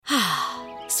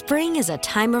Spring is a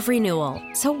time of renewal,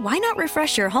 so why not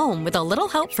refresh your home with a little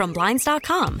help from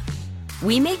Blinds.com?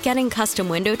 We make getting custom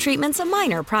window treatments a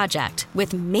minor project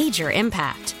with major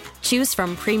impact. Choose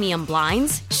from premium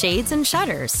blinds, shades, and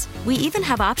shutters. We even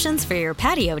have options for your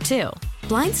patio, too.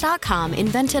 Blinds.com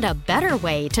invented a better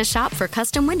way to shop for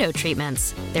custom window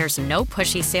treatments. There's no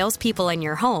pushy salespeople in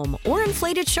your home or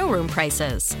inflated showroom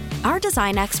prices. Our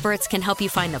design experts can help you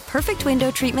find the perfect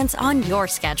window treatments on your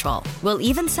schedule. We'll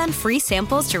even send free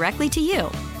samples directly to you.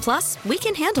 Plus, we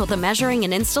can handle the measuring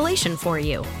and installation for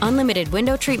you. Unlimited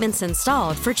window treatments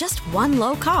installed for just one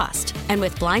low cost. And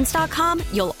with Blinds.com,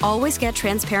 you'll always get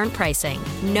transparent pricing.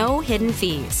 No hidden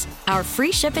fees. Our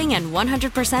free shipping and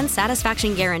 100%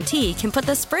 satisfaction guarantee can put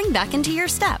the spring back into your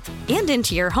step and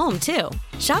into your home, too.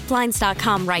 Shop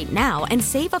Blinds.com right now and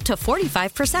save up to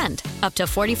 45%. Up to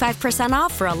 45%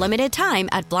 off for a limited time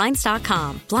at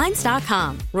Blinds.com.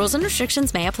 Blinds.com. Rules and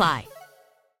restrictions may apply.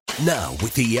 Now,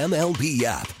 with the MLB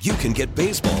app, you can get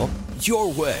baseball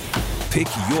your way. Pick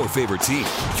your favorite team,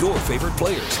 your favorite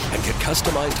players, and get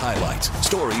customized highlights,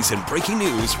 stories, and breaking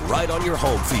news right on your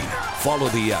home feed. Follow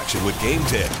the action with Game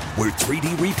Day, where 3D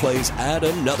replays add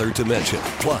another dimension.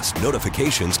 Plus,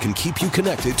 notifications can keep you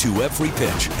connected to every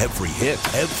pitch, every hit,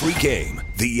 every game.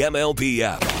 The MLB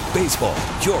app. Baseball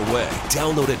your way.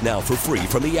 Download it now for free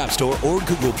from the App Store or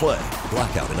Google Play.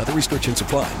 Blackout and other restrictions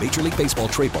apply. Major League Baseball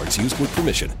trademarks used with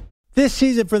permission. This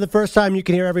season, for the first time, you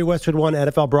can hear every Westwood One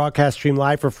NFL broadcast stream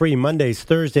live for free Mondays,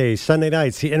 Thursdays, Sunday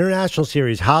nights, the International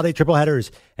Series, holiday triple headers,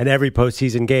 and every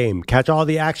postseason game. Catch all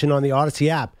the action on the Odyssey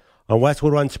app, on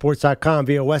WestwoodOneSports.com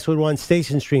via Westwood One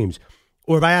station streams,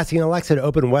 or by asking Alexa to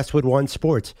open Westwood One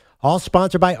Sports. All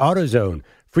sponsored by AutoZone.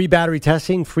 Free battery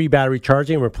testing, free battery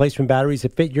charging, and replacement batteries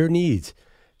that fit your needs.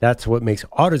 That's what makes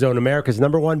AutoZone America's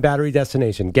 #1 battery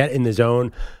destination. Get in the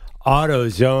zone.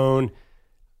 AutoZone.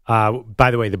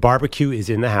 By the way, the barbecue is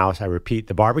in the house. I repeat,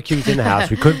 the barbecue is in the house.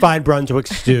 We couldn't find Brunswick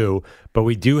stew, but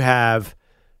we do have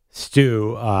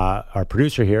Stu, our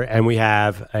producer here, and we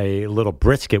have a little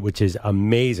brisket, which is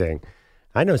amazing.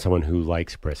 I know someone who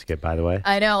likes brisket, by the way.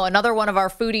 I know. Another one of our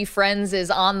foodie friends is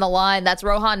on the line. That's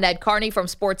Rohan Nadkarni from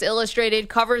Sports Illustrated,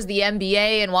 covers the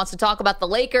NBA and wants to talk about the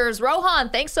Lakers. Rohan,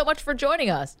 thanks so much for joining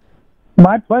us.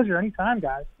 My pleasure. Anytime,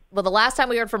 guys. Well, the last time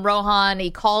we heard from Rohan,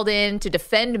 he called in to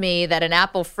defend me that an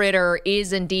apple fritter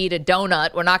is indeed a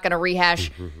donut. We're not going to rehash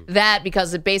that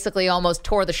because it basically almost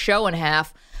tore the show in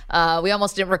half. We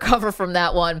almost didn't recover from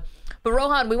that one. But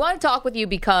Rohan, we want to talk with you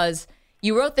because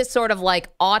you wrote this sort of like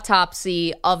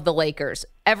autopsy of the Lakers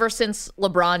ever since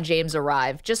LeBron James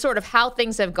arrived, just sort of how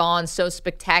things have gone so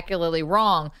spectacularly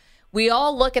wrong. We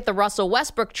all look at the Russell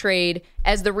Westbrook trade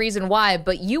as the reason why,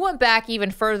 but you went back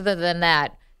even further than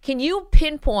that. Can you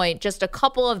pinpoint just a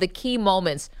couple of the key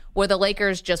moments where the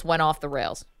Lakers just went off the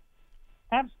rails?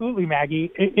 Absolutely,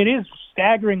 Maggie. It is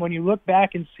staggering when you look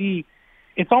back and see.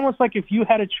 It's almost like if you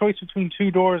had a choice between two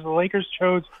doors, the Lakers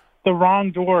chose the wrong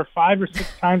door 5 or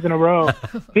 6 times in a row.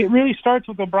 It really starts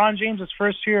with LeBron James'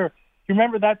 first year. You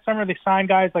remember that summer they signed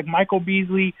guys like Michael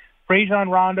Beasley, Rajon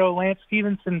Rondo, Lance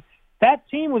Stevenson. That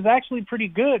team was actually pretty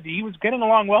good. He was getting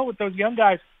along well with those young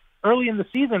guys early in the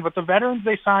season, but the veterans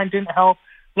they signed didn't help.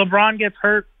 LeBron gets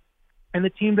hurt, and the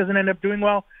team doesn't end up doing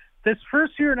well. This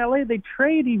first year in L.A., they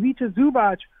trade Ivica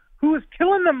Zubac, who was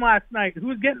killing them last night, who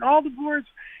was getting all the boards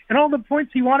and all the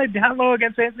points he wanted down low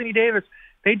against Anthony Davis.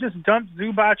 They just dumped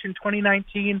Zubac in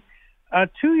 2019.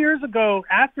 2 years ago,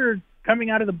 after coming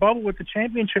out of the bubble with the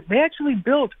championship, they actually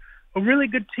built a really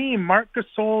good team. Marc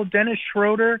Gasol, Dennis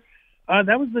Schroeder.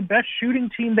 That was the best shooting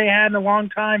team they had in a long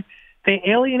time. They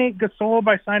alienate Gasol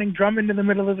by signing Drummond in the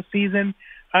middle of the season.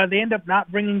 They end up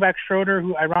not bringing back Schroeder,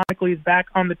 who ironically is back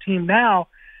on the team now.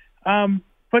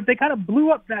 But they kind of blew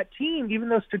up that team, even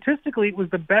though statistically it was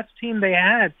the best team they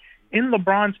had in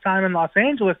LeBron's time in Los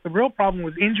Angeles. The real problem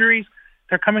was injuries.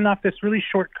 They're coming off this really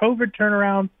short COVID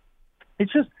turnaround.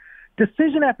 It's just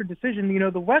decision after decision. You know,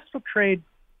 the Westbrook trade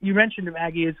you mentioned,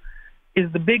 Maggie,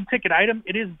 is the big ticket item.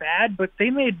 It is bad, but they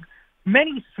made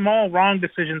many small wrong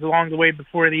decisions along the way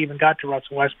before they even got to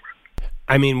Russell Westbrook.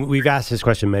 I mean, we've asked this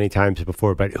question many times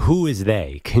before, but who is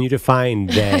they? Can you define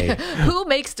they? Who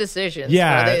makes decisions?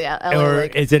 Yeah, or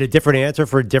is it a different answer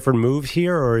for different moves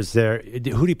here, or is there? Who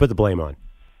do you put the blame on?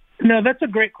 No, that's a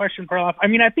great question, Perloff. I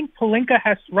mean, I think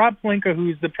Rob Pelinka,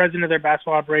 who's the president of their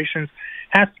basketball operations,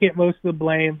 has to get most of the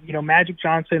blame. You know, Magic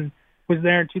Johnson was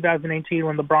there in 2018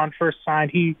 when LeBron first signed.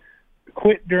 He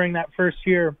quit during that first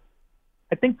year.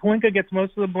 I think Pelinka gets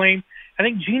most of the blame. I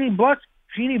think Jeannie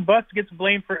Buss gets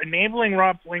blamed for enabling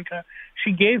Rob Pelinka.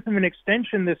 She gave him an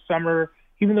extension this summer,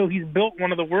 even though he's built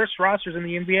one of the worst rosters in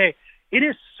the NBA. It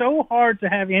is so hard to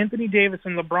have Anthony Davis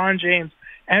and LeBron James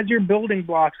as your building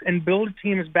blocks and build a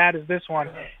team as bad as this one,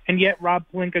 and yet Rob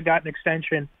Pelinka got an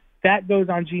extension. That goes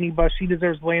on Jeannie Buss. She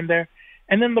deserves blame there.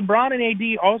 And then LeBron and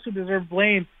AD also deserve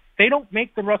blame. They don't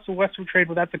make the Russell Westbrook trade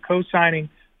without the co-signing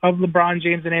of LeBron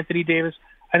James and Anthony Davis.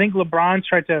 I think LeBron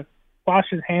tried to wash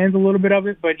his hands a little bit of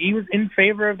it, but he was in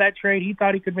favor of that trade. He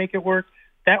thought he could make it work.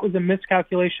 That was a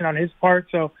miscalculation on his part.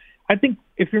 So I think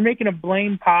if you're making a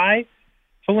blame pie,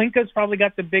 Pelinka's probably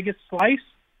got the biggest slice,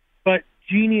 but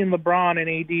Jeannie and LeBron and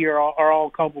AD are all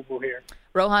culpable here.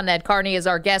 Rohan Nadkarni is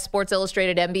our guest. Sports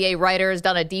Illustrated NBA writer, has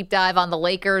done a deep dive on the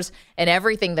Lakers and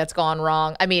everything that's gone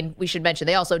wrong. I mean, we should mention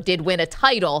they also did win a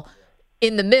title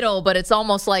in the middle, but it's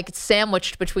almost like it's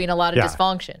sandwiched between a lot of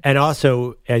dysfunction. And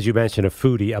also, as you mentioned, a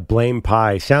foodie, a blame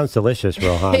pie. Sounds delicious,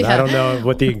 Rohan. Yeah. I don't know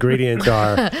what the ingredients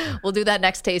are. We'll do that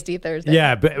next Tasty Thursday.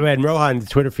 Yeah, but and Rohan's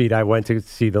Twitter feed, I went to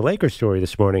see the Lakers story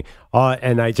this morning,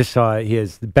 and I just saw he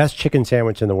has the best chicken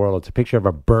sandwich in the world. It's a picture of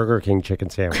a Burger King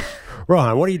chicken sandwich.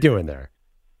 Rohan, what are you doing there?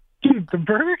 Dude, the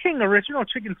Burger King original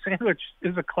chicken sandwich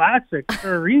is a classic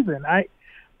for a reason. I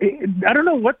don't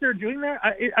know what they're doing there.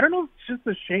 I don't know if it's just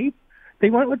the shape. They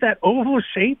went with that oval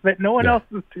shape that no one else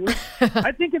was doing.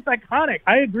 I think it's iconic.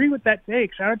 I agree with that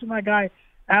take. Shout out to my guy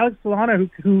Alex Solana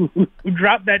who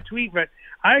dropped that tweet. But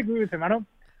I agree with him.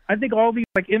 I think all these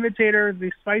like imitators,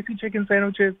 these spicy chicken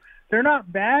sandwiches, they're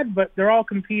not bad, but they're all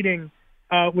competing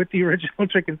with the original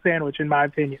chicken sandwich, in my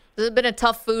opinion. This has been a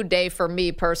tough food day for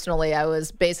me personally. I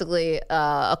was basically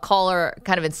a caller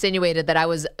kind of insinuated that I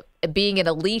was being an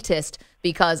elitist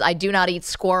because I do not eat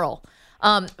squirrel.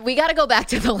 We got to go back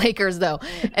to the Lakers, though,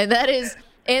 and that is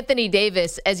Anthony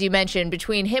Davis, as you mentioned,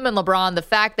 between him and LeBron, the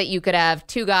fact that you could have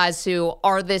two guys who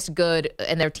are this good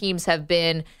and their teams have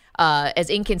been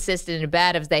as inconsistent and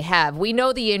bad as they have. We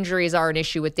know the injuries are an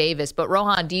issue with Davis, but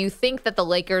Rohan, do you think that the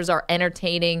Lakers are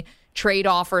entertaining trade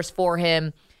offers for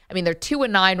him? I mean, they're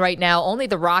 2-9 right now. Only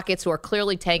the Rockets, who are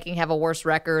clearly tanking, have a worse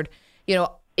record. You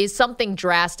know, is something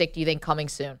drastic, do you think, coming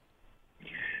soon?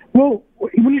 Well,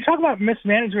 when you talk about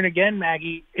mismanagement again,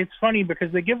 Maggie, it's funny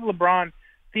because they give LeBron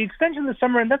the extension this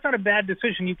summer, and that's not a bad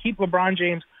decision. You keep LeBron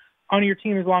James on your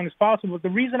team as long as possible. But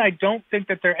the reason I don't think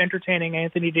that they're entertaining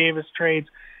Anthony Davis trades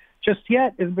just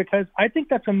yet is because I think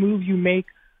that's a move you make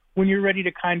when you're ready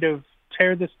to kind of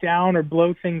tear this down or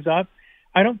blow things up.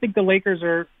 I don't think the Lakers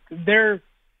their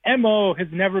MO has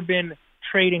never been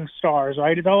trading stars,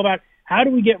 right? It's all about how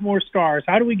do we get more stars?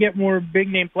 How do we get more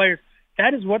big-name players?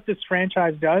 That is what this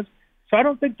franchise does. So I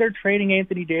don't think they're trading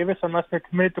Anthony Davis unless they're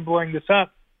committed to blowing this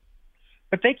up.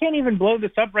 But they can't even blow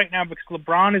this up right now because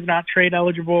LeBron is not trade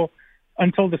eligible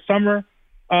until the summer.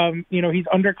 He's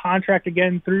under contract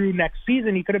again through next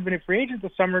season. He could have been a free agent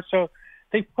this summer. So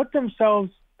they've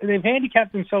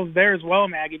handicapped themselves there as well,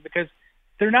 Maggie, because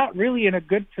they're not really in a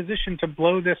good position to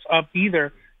blow this up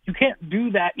either. You can't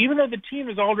do that, even though the team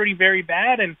is already very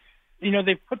bad. And,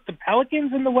 they've put the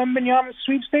Pelicans in the Wembanyama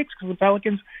sweepstakes because the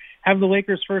Pelicans have the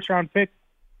Lakers' first-round pick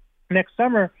next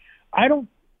summer.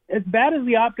 As bad as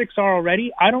the optics are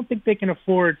already, I don't think they can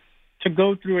afford to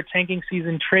go through a tanking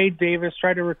season, trade Davis,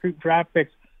 try to recruit draft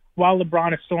picks while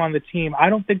LeBron is still on the team. I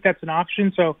don't think that's an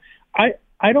option. So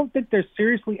I don't think they're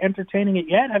seriously entertaining it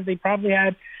yet. Have they probably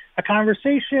had a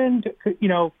conversation?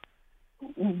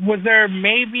 Was there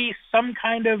maybe some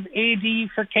kind of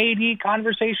AD for KD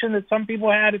conversation that some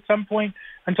people had at some point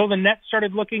until the Nets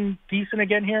started looking decent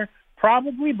again here?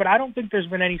 Probably, but I don't think there's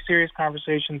been any serious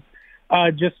conversations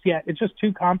just yet. It's just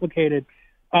too complicated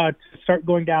to start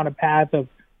going down a path of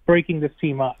breaking this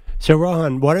team up. So,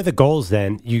 Rohan, what are the goals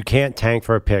then? You can't tank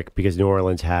for a pick because New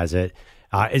Orleans has it.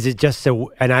 Is it just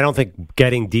so? And I don't think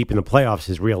getting deep in the playoffs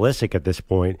is realistic at this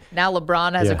point. Now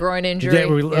LeBron has a groin injury.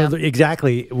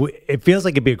 Exactly. It feels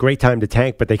like it'd be a great time to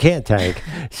tank, but they can't tank.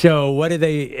 So what do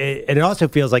they? And it also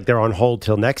feels like they're on hold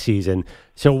till next season.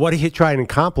 So what are you trying to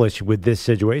accomplish with this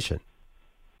situation?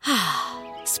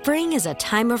 Spring is a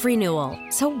time of renewal,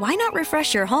 so why not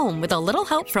refresh your home with a little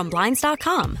help from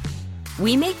Blinds.com?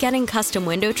 We make getting custom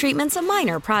window treatments a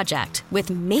minor project with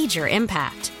major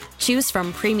impact. Choose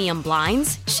from premium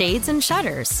blinds, shades, and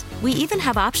shutters. We even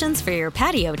have options for your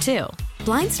patio, too.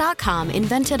 Blinds.com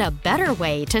invented a better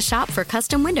way to shop for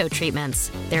custom window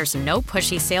treatments. There's no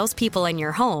pushy salespeople in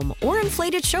your home or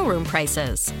inflated showroom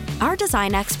prices. Our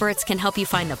design experts can help you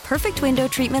find the perfect window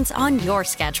treatments on your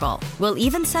schedule. We'll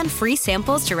even send free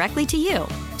samples directly to you.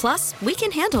 Plus, we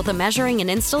can handle the measuring and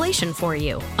installation for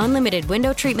you. Unlimited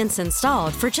window treatments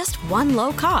installed for just one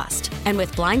low cost. And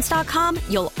with Blinds.com,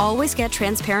 you'll always get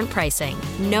transparent pricing,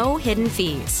 no hidden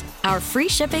fees. Our free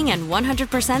shipping and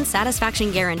 100% satisfaction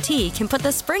guarantee can put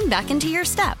the spring back into your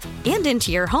step and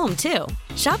into your home, too.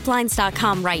 Shop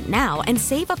Blinds.com right now and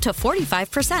save up to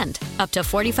 45%. Up to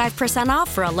 45%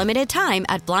 off for a limited time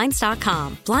at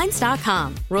Blinds.com.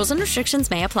 Blinds.com. Rules and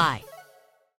restrictions may apply.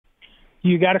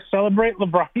 You got to celebrate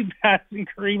LeBron passing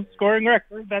Kareem's scoring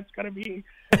record. That's got to be.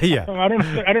 Yeah. I don't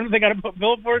think I got to put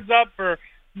billboards up for,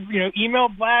 email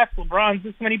blast. LeBron's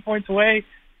this many points away.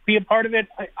 Be a part of it.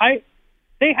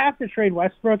 They have to trade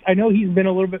Westbrook. I know he's been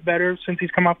a little bit better since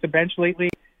he's come off the bench lately.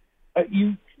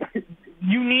 You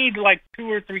need like 2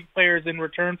 or 3 players in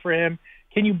return for him.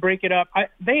 Can you break it up?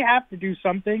 They have to do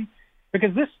something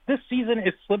because this season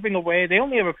is slipping away. They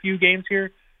only have a few games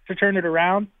here to turn it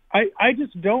around. I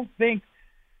just don't think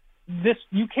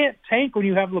you can't tank when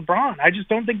you have LeBron. I just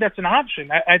don't think that's an option.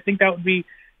 I think that would be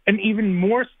an even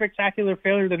more spectacular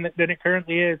failure than it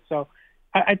currently is. So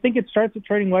I think it starts with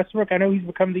trading Westbrook. I know he's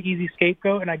become the easy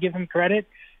scapegoat, and I give him credit.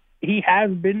 He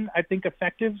has been, I think,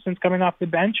 effective since coming off the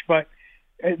bench, but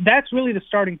that's really the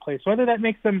starting place. Whether that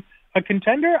makes them a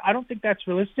contender, I don't think that's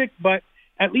realistic, but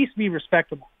at least be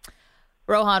respectable.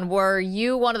 Rohan, were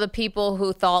you one of the people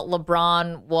who thought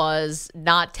LeBron was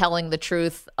not telling the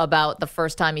truth about the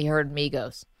first time he heard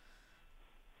Migos?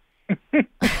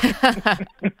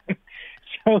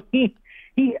 So he,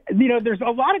 there's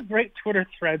a lot of great Twitter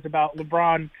threads about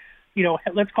LeBron,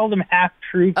 let's call them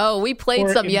half-truths. Oh, we played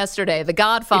some yesterday. The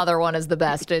Godfather one is the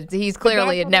best. He's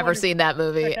clearly had never seen that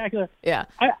movie. Spectacular. Yeah.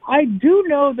 I do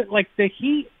know that, the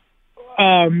Heat,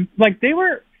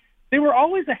 they were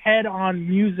always ahead on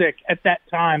music at that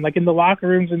time. Like, in the locker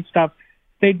rooms and stuff,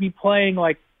 they'd be playing,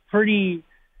 pretty,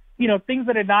 things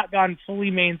that had not gone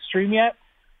fully mainstream yet.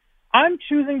 I'm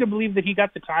choosing to believe that he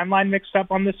got the timeline mixed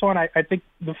up on this one. I think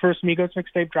the first Migos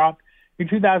mixtape dropped in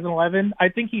 2011. I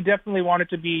think he definitely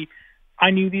wanted to be, I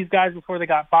knew these guys before they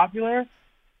got popular.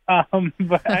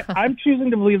 But I'm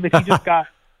choosing to believe that he just got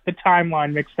the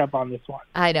timeline mixed up on this one.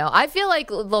 I know. I feel like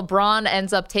LeBron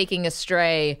ends up taking a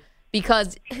stray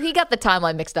because he got the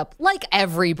timeline mixed up like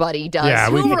everybody does. Yeah,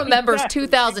 Who remembers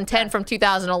 2010 from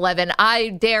 2011? I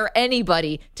dare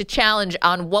anybody to challenge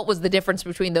on what was the difference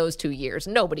between those 2 years.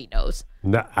 Nobody knows.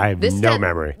 No, I have no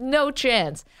memory. No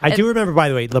chance. I do remember, by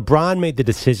the way, LeBron made the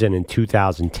decision in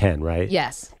 2010, right?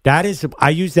 Yes. I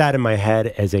use that in my head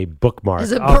as a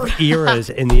bookmark of eras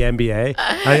in the NBA.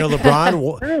 I know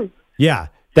LeBron. Yeah,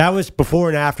 that was before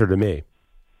and after to me.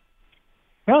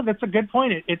 No, that's a good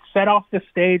point. It set off the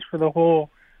stage for the whole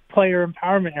player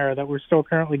empowerment era that we're still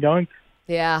currently going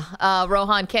through. Yeah.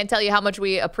 Rohan, can't tell you how much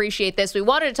we appreciate this. We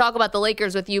wanted to talk about the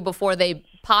Lakers with you before they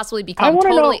possibly become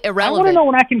totally irrelevant. I want to know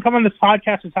when I can come on this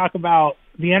podcast to talk about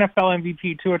the NFL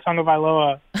MVP, Tua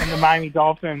Tagovailoa, and the Miami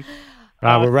Dolphins.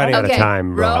 We're running out of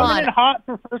time, Rohan. Coming in hot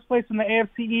for first place in the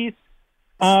AFC East.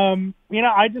 I'm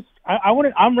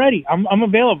ready. I'm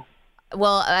available.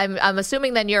 Well, I'm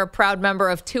assuming then you're a proud member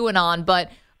of Tuanon,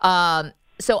 but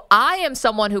so I am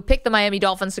someone who picked the Miami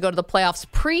Dolphins to go to the playoffs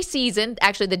preseason,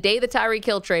 actually the day the Tyreek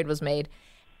Hill trade was made,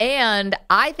 and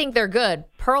I think they're good.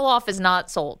 Perloff is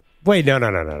not sold. Wait, no.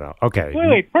 Okay.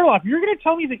 Wait, Perloff, you're going to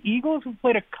tell me the Eagles, who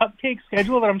played a cupcake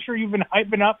schedule that I'm sure you've been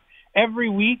hyping up every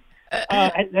week,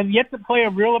 have yet to play a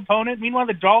real opponent? Meanwhile,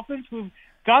 the Dolphins, who've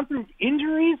gone through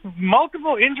injuries,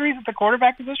 multiple injuries at the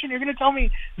quarterback position. You're going to tell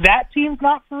me that team's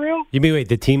not for real? You mean, wait,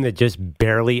 the team that just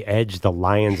barely edged the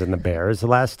Lions and the Bears the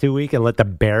last 2 weeks and let the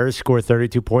Bears score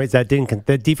 32 points?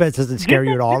 The defense doesn't scare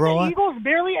you at all, Rohan? The Eagles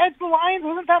barely edged the Lions?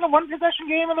 Wasn't that a one-possession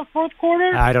game in the fourth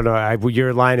quarter? I don't know.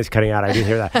 Your line is cutting out. I didn't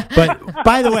hear that. But,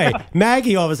 by the way,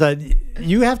 Maggie, all of a sudden,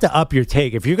 you have to up your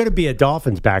take. If you're going to be a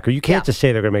Dolphins backer, you can't just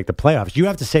say they're going to make the playoffs. You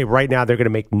have to say right now they're going to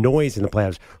make noise in the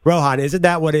playoffs. Rohan, isn't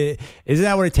that what it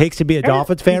takes to be a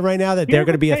Dolphins fan right now, that they're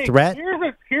going to be a threat?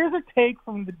 Here's a take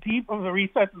from the deep of the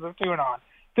recesses of Tuanon.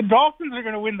 The Dolphins are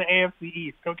going to win the AFC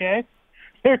East, okay?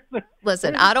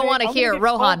 Listen, I don't want to hear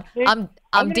Rohan.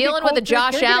 I'm dealing with a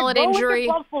Josh Allen injury.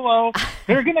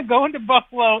 They're going to go into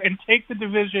Buffalo and take the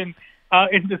division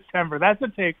in December. That's a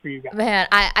take for you guys. Man,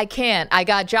 I can't. I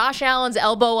got Josh Allen's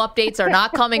elbow updates are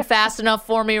not coming fast enough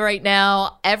for me right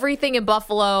now. Everything in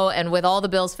Buffalo and with all the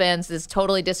Bills fans is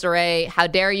totally disarray. How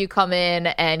dare you come in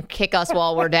and kick us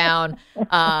while we're down?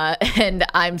 And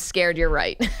I'm scared you're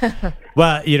right.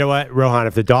 Well, you know what, Rohan,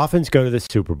 if the Dolphins go to the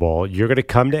Super Bowl, you're going to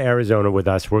come to Arizona with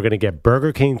us. We're going to get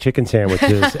Burger King chicken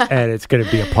sandwiches, and it's going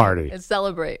to be a party. And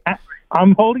celebrate.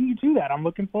 I'm holding you to that. I'm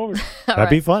looking forward. That'd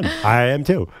be fun. I am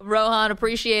too. Rohan,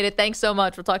 appreciate it. Thanks so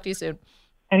much. We'll talk to you soon.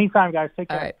 Anytime, guys. Take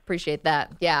care. All right. Appreciate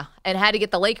that. Yeah. And had to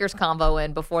get the Lakers convo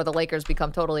in before the Lakers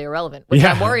become totally irrelevant, which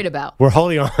I'm worried about. We're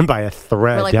holding on by a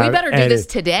thread. We're like, we better do this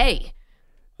today.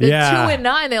 The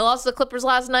 2-9, they lost to the Clippers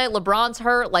last night. LeBron's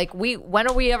hurt. Like, when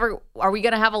are we going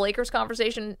to have a Lakers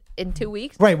conversation in 2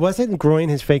 weeks? Right. Wasn't groin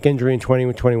his fake injury in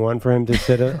 2021 for him to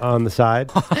sit on the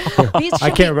side?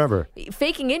 I can't remember.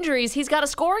 Faking injuries, he's got a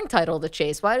scoring title to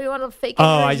chase. Why do you want to fake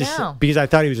injuries now? Because I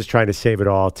thought he was just trying to save it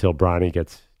all till Bronny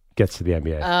gets to the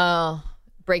NBA. Oh,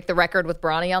 break the record with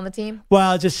Bronny on the team?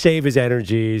 Well, just save his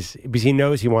energies because he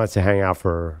knows he wants to hang out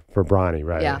for Bronny,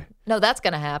 right? Yeah. No, that's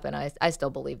going to happen. I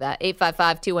still believe that.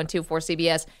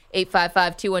 855-212-4CBS,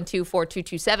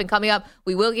 855-212-4227. Coming up,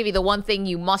 we will give you the one thing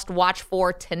you must watch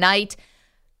for tonight.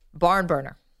 Barn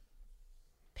burner.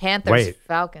 Panthers,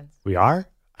 Falcons. We are?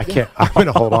 I can't. I'm going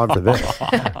to hold on for this.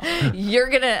 You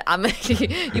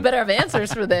better have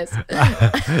answers for this.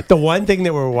 The one thing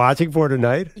that we're watching for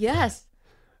tonight? Yes.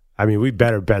 I mean, we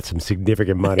better bet some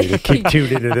significant money to keep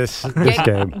tuned into this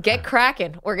game. Get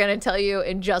cracking. We're going to tell you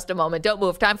in just a moment. Don't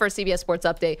move. Time for a CBS Sports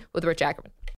Update with Rich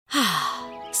Ackerman.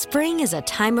 Spring is a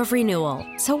time of renewal,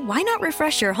 so why not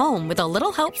refresh your home with a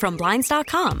little help from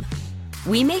Blinds.com?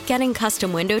 We make getting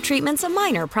custom window treatments a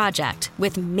minor project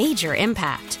with major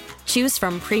impact. Choose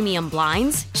from premium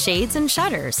blinds, shades, and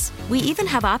shutters. We even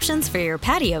have options for your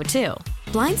patio, too.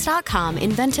 Blinds.com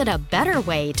invented a better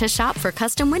way to shop for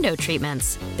custom window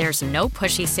treatments. There's no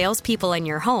pushy salespeople in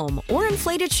your home or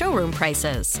inflated showroom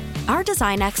prices. Our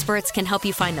design experts can help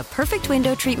you find the perfect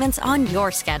window treatments on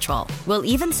your schedule. We'll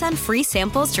even send free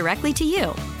samples directly to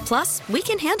you. Plus, we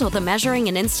can handle the measuring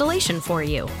and installation for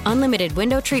you. Unlimited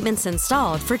window treatments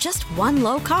installed for just one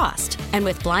low cost. And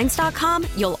with Blinds.com,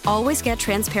 you'll always get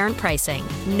transparent pricing.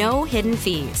 No hidden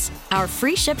fees. Our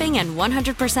free shipping and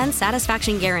 100%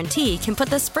 satisfaction guarantee can put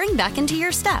the spring back into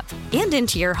your step and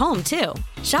into your home, too.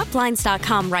 Shop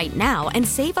Blinds.com right now and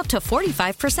save up to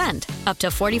 45%. Up to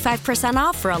 45%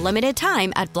 off for a limited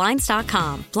time at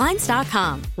Blinds.com.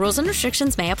 Blinds.com. Rules and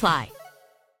restrictions may apply.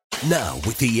 Now,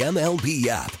 with the MLB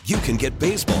app, you can get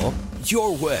baseball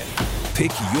your way.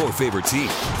 Pick your favorite team,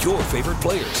 your favorite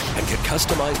players, and get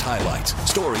customized highlights,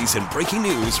 stories, and breaking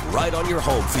news right on your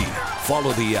home feed.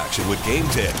 Follow the action with Game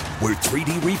 10, where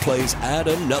 3D replays add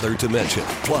another dimension.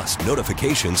 Plus,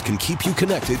 notifications can keep you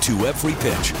connected to every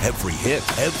pitch, every hit,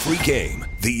 every game.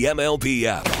 The MLB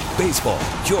app. Baseball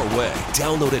your way.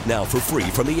 Download it now for free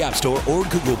from the App Store or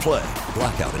Google Play.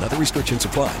 Blackout and other restrictions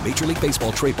apply. Major League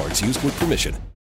Baseball trademarks used with permission.